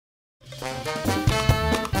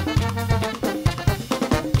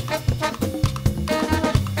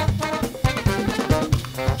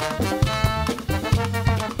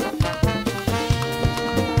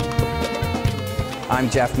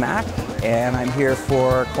Jeff Mack, and I'm here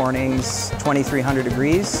for Corning's 2300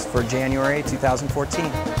 Degrees for January 2014.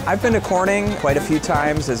 I've been to Corning quite a few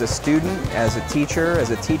times as a student, as a teacher, as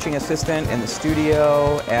a teaching assistant in the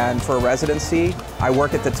studio, and for a residency. I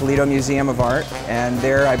work at the Toledo Museum of Art, and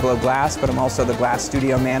there I blow glass, but I'm also the glass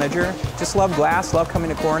studio manager. Just love glass, love coming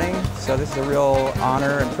to Corning, so this is a real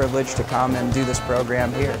honor and privilege to come and do this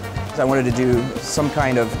program here. I wanted to do some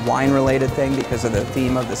kind of wine-related thing because of the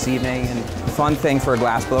theme of this evening, and the fun thing for a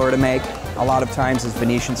glass blower to make a lot of times is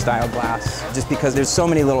Venetian-style glass, just because there's so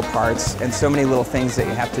many little parts and so many little things that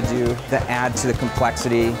you have to do that add to the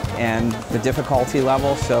complexity and the difficulty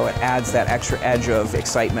level, so it adds that extra edge of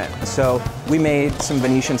excitement. So we made some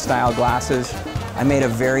Venetian-style glasses. I made a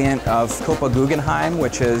variant of Coppa Guggenheim,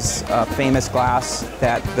 which is a famous glass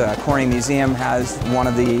that the Corning Museum has, one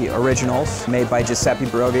of the originals, made by Giuseppe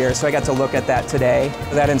Barovier. So I got to look at that today.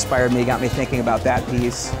 That inspired me, got me thinking about that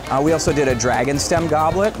piece. We also did a dragon stem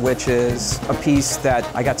goblet, which is a piece that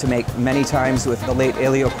I got to make many times with the late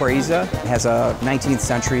Elio Correa. It has a 19th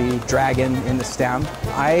century dragon in the stem.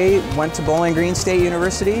 I went to Bowling Green State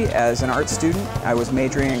University as an art student. I was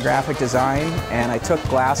majoring in graphic design, and I took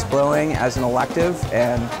glass blowing as an elective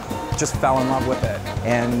and just fell in love with it,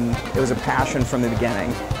 and it was a passion from the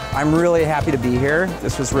beginning. I'm really happy to be here.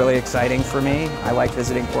 This was really exciting for me. I like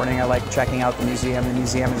visiting Corning. I like checking out the museum. The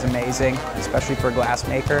museum is amazing, especially for a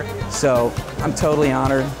glassmaker. So I'm totally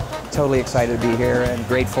honored, totally excited to be here, and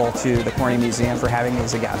grateful to the Corning Museum for having me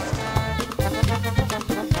as a guest.